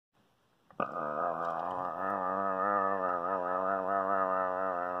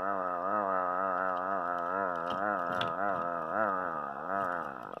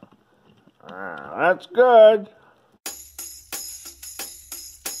That's good.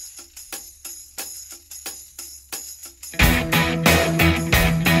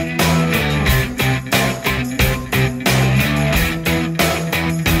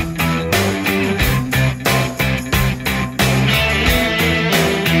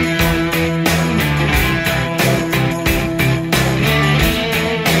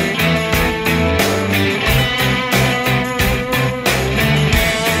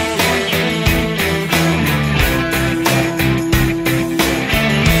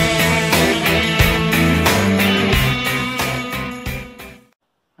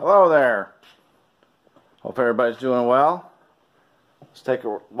 Hello there. Hope everybody's doing well. Let's take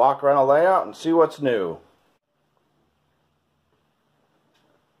a walk around the layout and see what's new.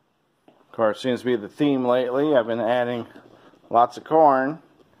 Of course, seems to be the theme lately. I've been adding lots of corn,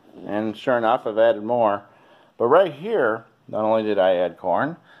 and sure enough, I've added more. But right here, not only did I add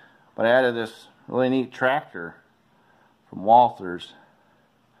corn, but I added this really neat tractor from Walthers.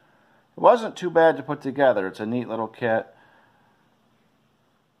 It wasn't too bad to put together. It's a neat little kit.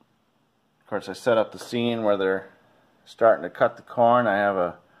 Of course, I set up the scene where they're starting to cut the corn. I have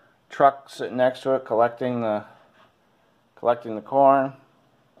a truck sitting next to it collecting the corn,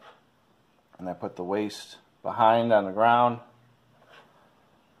 and I put the waste behind on the ground.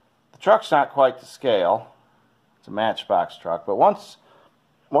 The truck's not quite to scale. It's a matchbox truck, but once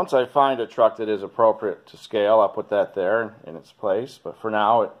I find a truck that is appropriate to scale, I'll put that there in its place. But for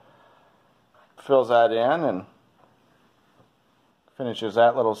now, it fills that in and finishes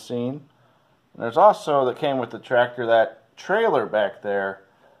that little scene. And there's also, that came with the tractor, that trailer back there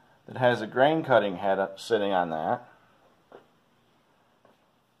that has a grain cutting head up sitting on that.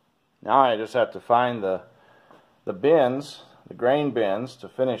 Now I just have to find the bins, the grain bins, to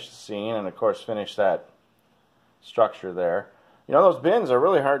finish the scene, and of course finish that structure there. You know, those bins are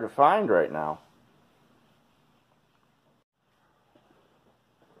really hard to find right now.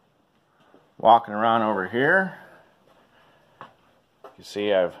 Walking around over here, you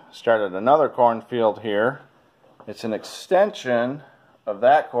see I've started another cornfield here. It's an extension of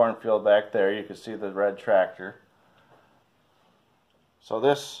that cornfield back there. You can see the red tractor. So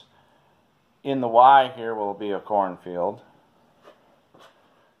this in the Y here will be a cornfield.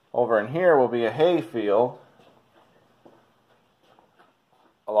 Over in here will be a hay field,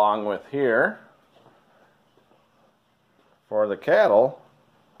 along with here for the cattle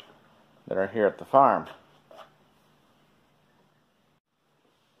that are here at the farm.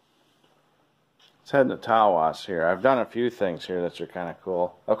 Let's head to Tawas here. I've done a few things here that are kind of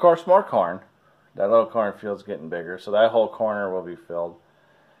cool. Of course, more corn. That little cornfield's getting bigger, so that whole corner will be filled.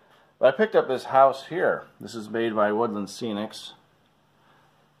 But I picked up this house here. This is made by Woodland Scenics.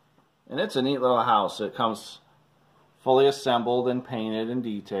 And it's a neat little house. It comes fully assembled and painted and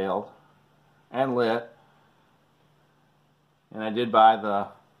detailed and lit. And I did buy the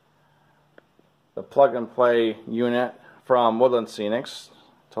plug and play unit from Woodland Scenics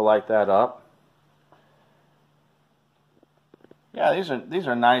to light that up. Yeah, these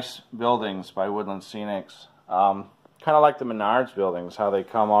are nice buildings by Woodland Scenics. Kind of like the Menards buildings, how they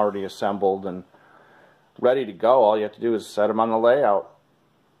come already assembled and ready to go. All you have to do is set them on the layout.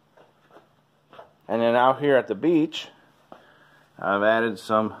 And then out here at the beach, I've added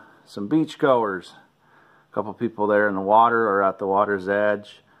some beach goers. A couple people there in the water or at the water's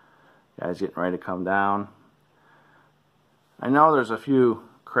edge. Guys getting ready to come down. I know there's a few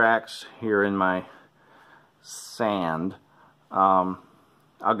cracks here in my sand. I'll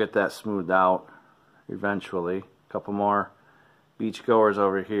get that smoothed out eventually. A couple more beach goers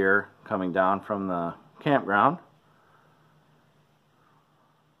over here coming down from the campground.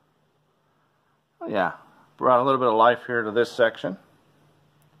 Yeah, brought a little bit of life here to this section.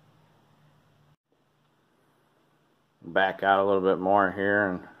 Back out a little bit more here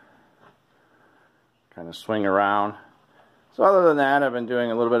and kind of swing around. So other than that, I've been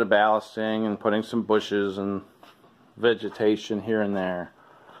doing a little bit of ballasting and putting some bushes and vegetation here and there.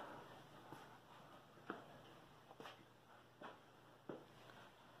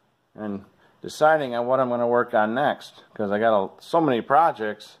 And deciding on what I'm going to work on next, because I got so many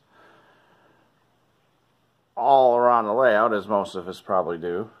projects all around the layout, as most of us probably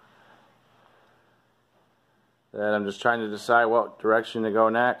do, that I'm just trying to decide what direction to go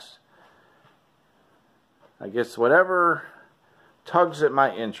next. I guess whatever tugs at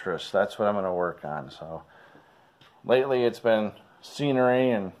my interest, that's what I'm going to work on. So lately it's been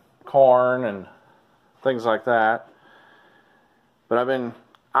scenery and corn and things like that. But I've been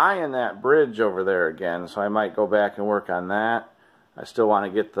eyeing that bridge over there again, so I might go back and work on that. I still want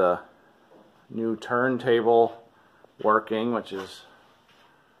to get the new turntable working, which is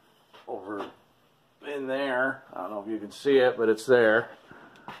over in there. I don't know if you can see it, but it's there.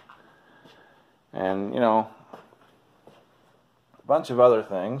 And, you know, a bunch of other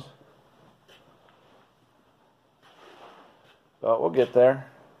things. But we'll get there.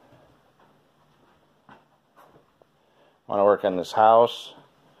 I want to work on this house.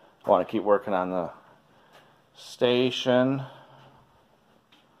 I want to keep working on the station.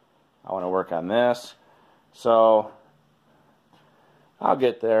 I want to work on this. So I'll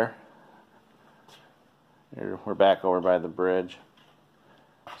get there. Here, we're back over by the bridge.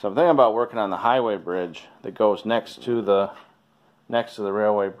 So I'm thinking about working on the highway bridge that goes next to the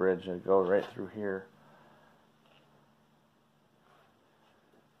railway bridge. It goes right through here.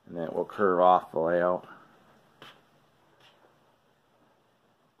 And then it will curve off the layout.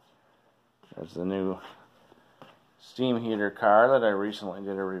 There's the new steam heater car that I recently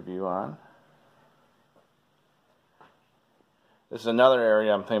did a review on. This is another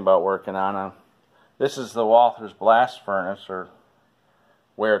area I'm thinking about working on. This is the Walthers blast furnace, or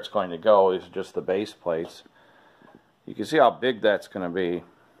where it's going to go. These are just the base plates. You can see how big that's going to be.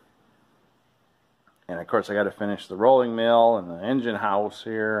 And of course I got to finish the rolling mill and the engine house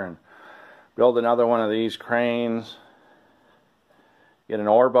here and build another one of these cranes. Get an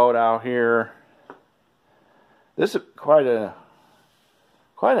ore boat out here. This is quite a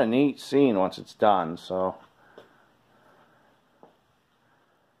neat scene once it's done. So,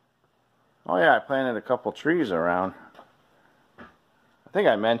 oh yeah, I planted a couple trees around. I think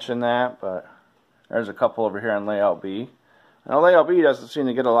I mentioned that, but there's a couple over here on Layout B. Now Layout B doesn't seem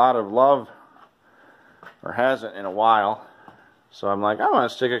to get a lot of love, or hasn't in a while. So I'm like, I want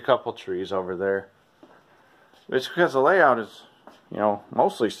to stick a couple trees over there. It's because the layout is, you know,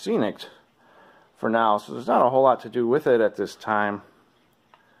 mostly scenic for now, so there's not a whole lot to do with it at this time.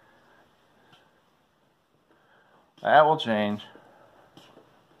 That will change.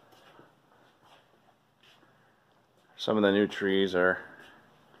 Some of the new trees are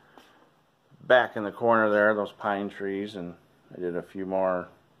back in the corner there, those pine trees, and I did a few more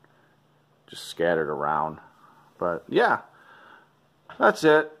just scattered around. But yeah, that's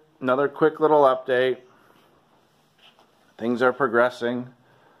it. Another quick little update. Things are progressing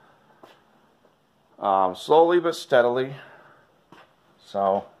slowly but steadily.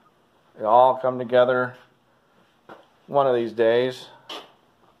 So it'll all come together one of these days.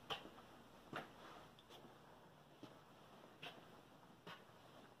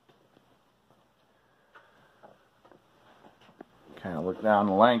 Kind of look down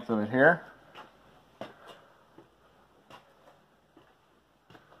the length of it here.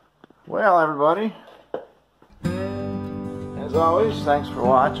 Well, everybody, as always, thanks for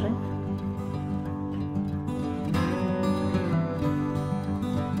watching.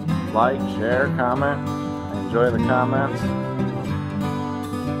 Like, share, comment. Enjoy the comments.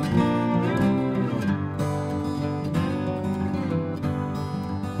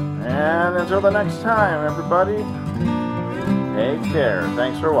 And until the next time, everybody, take care.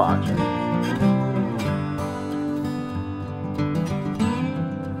 Thanks for watching.